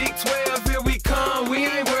tribal. Big 12, here we come. We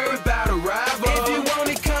ain't worried about a rival. If you want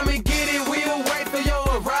it, come and get it. We'll wait for your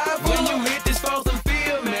arrival. When you hit this frozen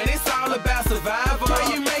field, man, it's all about survival. Pray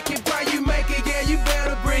you make it, yeah, you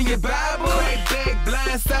better bring your Bible. Crack back,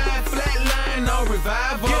 blind side, flat line, no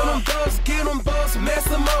revival. Get them bucks, mess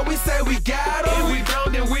them up, we say we got them. If we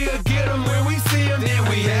don't, then we'll get them. When we see them, then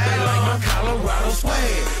we have them. Like my Colorado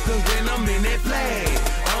swag, cause when I'm in that flag,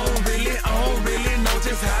 I don't really know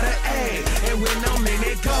just how to act. And when I'm in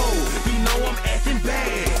that goal, you know I'm acting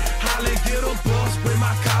bad. Holla, get a bus with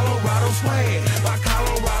my Colorado swag. My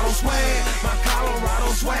Colorado swag, my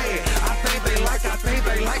Colorado swag. I think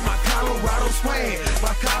they like my Colorado swag.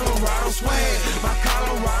 My Colorado swag, my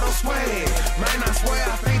Colorado swag. Man, I swear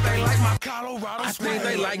I think they like my Colorado swag. I think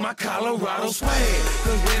they like my Colorado swag.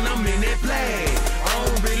 Cause when I'm in that flag, I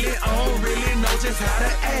don't really know just how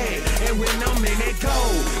to act. And when I'm in that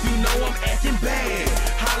goal, you know I'm acting bad.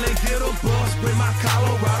 Holla, get a bus with my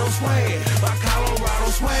Colorado swag. My Colorado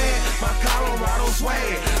swag, my Colorado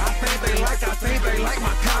swag. I think they like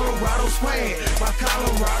my Colorado swag. My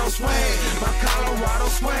Colorado swag, my Colorado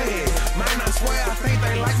swag. Man, I swear I think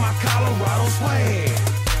they like my Colorado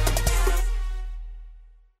swag.